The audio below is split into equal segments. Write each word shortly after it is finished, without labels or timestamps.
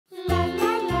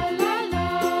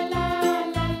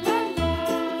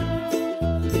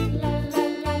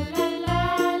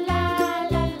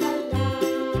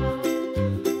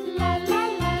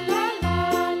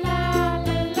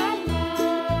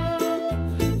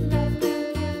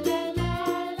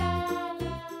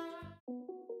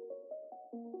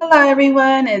Hello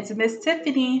everyone, it's Miss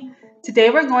Tiffany. Today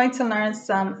we're going to learn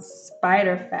some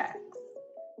spider facts.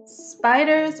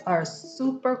 Spiders are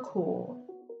super cool.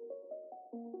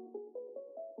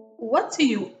 What do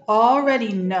you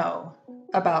already know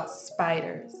about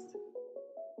spiders?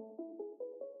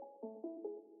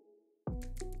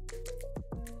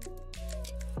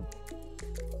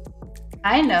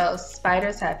 I know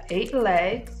spiders have 8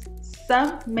 legs,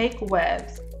 some make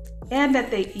webs, and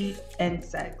that they eat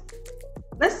insects.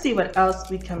 Let's see what else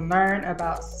we can learn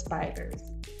about spiders.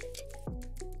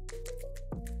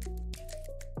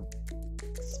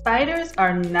 Spiders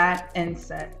are not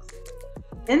insects.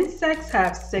 Insects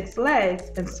have 6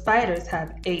 legs and spiders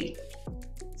have 8.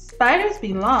 Spiders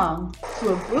belong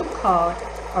to a group called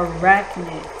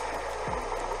arachnids.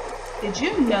 Did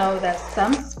you know that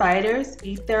some spiders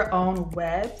eat their own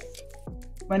webs?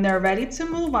 When they're ready to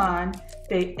move on,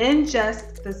 they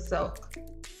ingest the silk.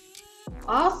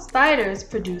 All spiders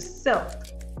produce silk,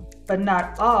 but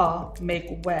not all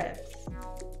make webs.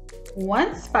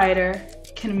 One spider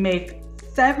can make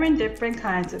 7 different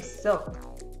kinds of silk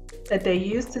that they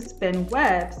use to spin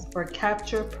webs or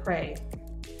capture prey.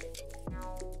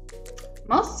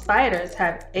 Most spiders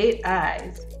have 8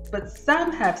 eyes, but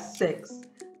some have 6,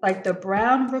 like the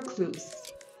brown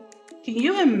recluse. Can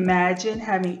you imagine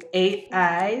having 8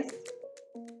 eyes?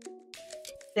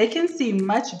 They can see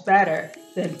much better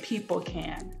than people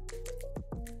can.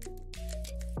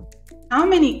 How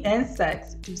many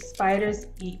insects do spiders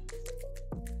eat?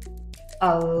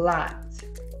 A lot.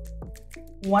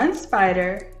 One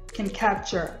spider can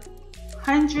capture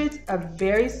hundreds of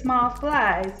very small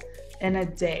flies in a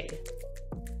day.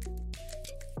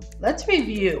 Let's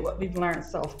review what we've learned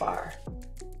so far.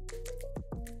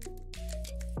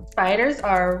 Spiders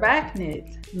are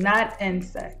arachnids, not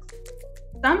insects.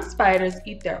 Some spiders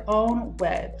eat their own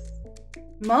webs.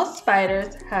 Most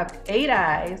spiders have 8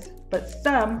 eyes, but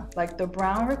some, like the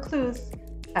brown recluse,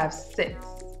 have 6.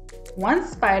 One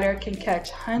spider can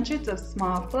catch hundreds of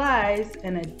small flies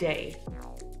in a day.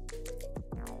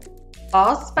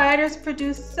 All spiders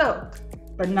produce silk,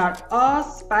 but not all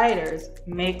spiders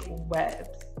make webs.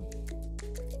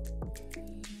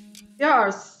 There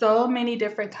are so many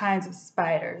different kinds of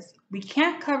spiders. We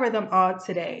can't cover them all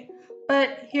today,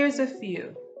 but here's a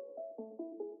few.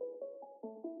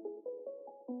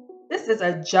 This is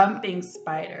a jumping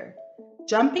spider.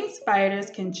 Jumping spiders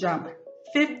can jump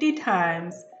 50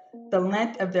 times the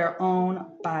length of their own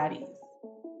bodies.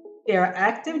 They are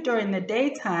active during the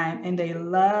daytime and they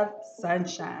love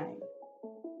sunshine.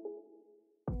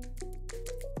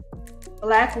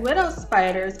 Black widow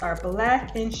spiders are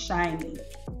black and shiny.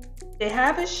 They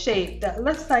have a shape that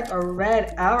looks like a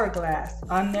red hourglass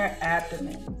on their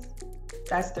abdomens.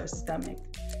 That's their stomach.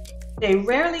 They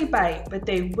rarely bite, but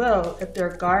they will if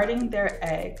they're guarding their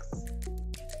eggs.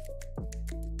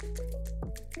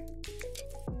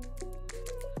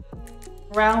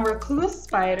 Brown recluse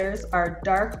spiders are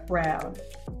dark brown.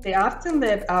 They often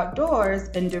live outdoors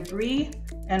in debris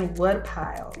and wood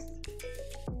piles.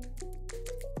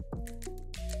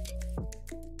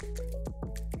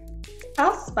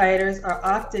 House spiders are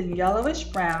often yellowish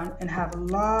brown and have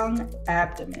long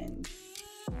abdomens.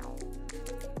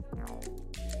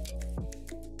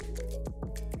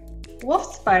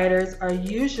 Wolf spiders are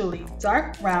usually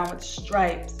dark brown with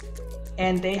stripes,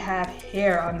 and they have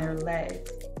hair on their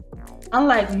legs.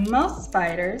 Unlike most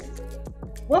spiders,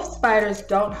 wolf spiders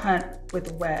don't hunt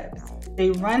with webs.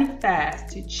 They run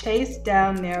fast to chase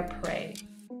down their prey.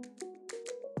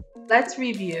 Let's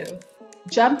review.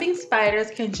 Jumping spiders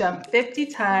can jump 50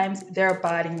 times their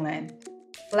body length.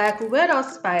 Black widow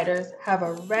spiders have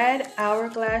a red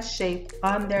hourglass shape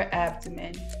on their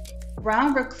abdomen.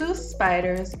 Brown recluse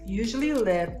spiders usually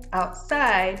live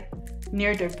outside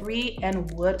near debris and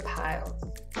wood piles.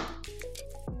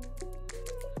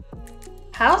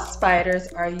 House spiders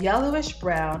are yellowish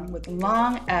brown with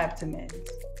long abdomens.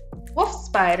 Wolf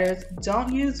spiders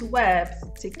don't use webs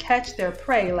to catch their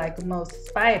prey like most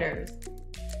spiders.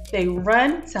 They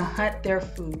run to hunt their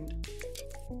food.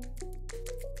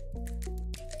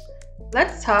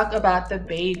 Let's talk about the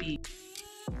baby.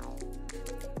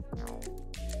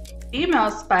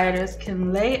 Female spiders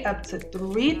can lay up to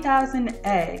 3,000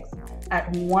 eggs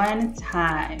at one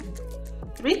time.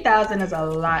 3,000 is a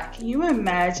lot. Can you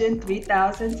imagine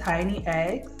 3,000 tiny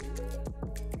eggs?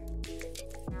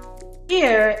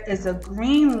 Here is a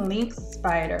green lynx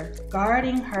spider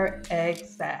guarding her egg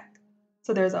sac.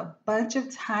 So there's a bunch of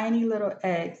tiny little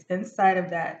eggs inside of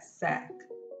that sac.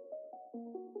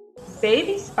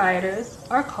 Baby spiders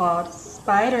are called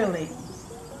spiderlings.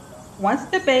 Once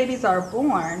the babies are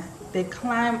born, they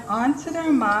climb onto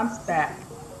their mom's back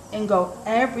and go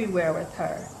everywhere with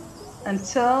her.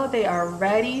 until they are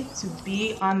ready to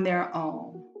be on their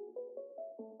own.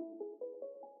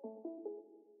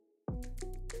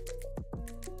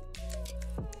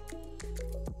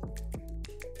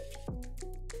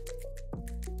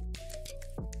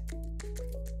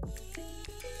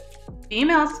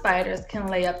 Female spiders can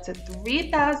lay up to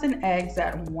 3,000 eggs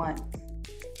at once.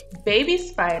 Baby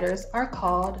spiders are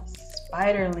called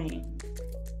spiderlings.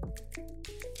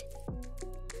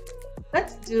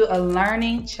 Let's do a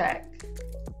learning check.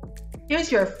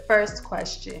 Here's your first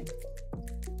question.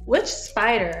 Which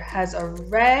spider has a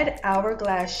red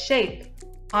hourglass shape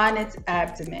on its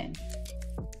abdomen?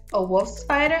 A wolf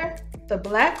spider, the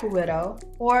black widow,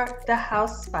 or the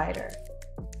house spider?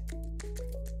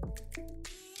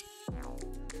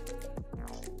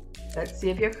 Let's see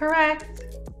if you're correct.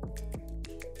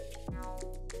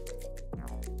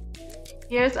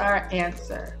 Here's our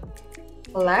answer.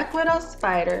 Black widow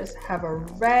spiders have a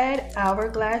red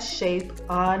hourglass shape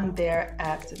on their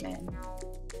abdomen.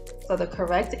 So the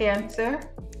correct answer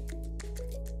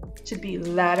should be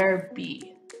letter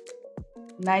B.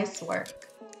 Nice work.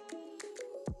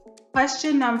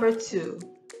 Question number 2.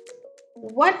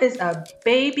 What is a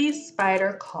baby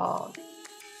spider called?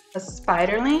 A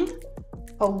spiderling,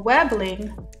 a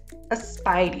webbling, a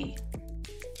spidey?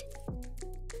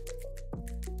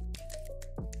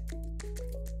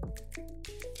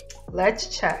 Let's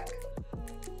check.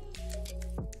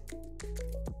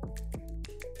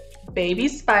 Baby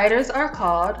spiders are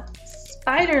called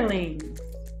spiderlings.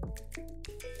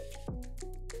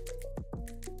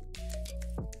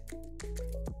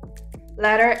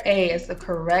 Letter A is the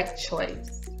correct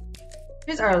choice.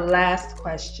 Here's our last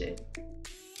question.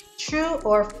 True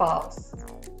or false?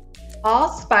 All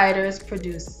spiders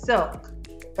produce silk,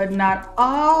 but not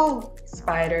all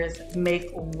spiders make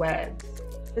webs.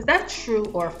 Is that true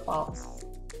or false?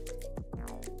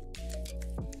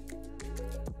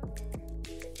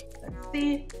 Let's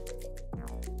see.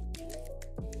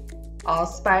 All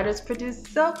spiders produce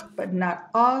silk, but not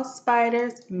all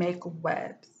spiders make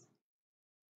webs.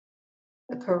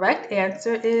 The correct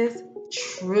answer is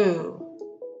true.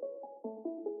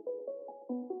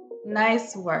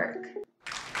 Nice work.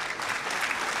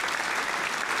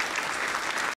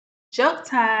 Joke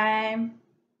time.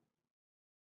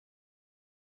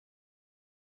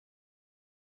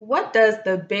 What does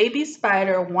the baby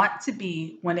spider want to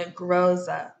be when it grows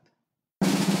up?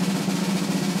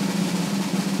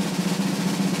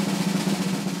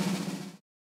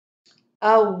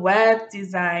 A web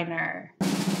designer.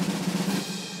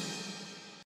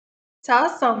 Tell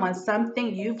someone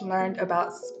something you've learned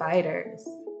about spiders.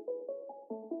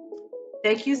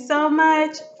 Thank you so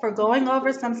much for going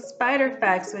over some spider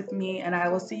facts with me, and I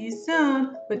will see you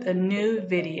soon with a new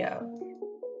video.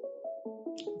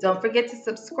 Don't forget to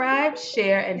subscribe,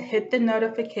 share, and hit the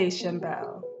notification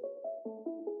bell.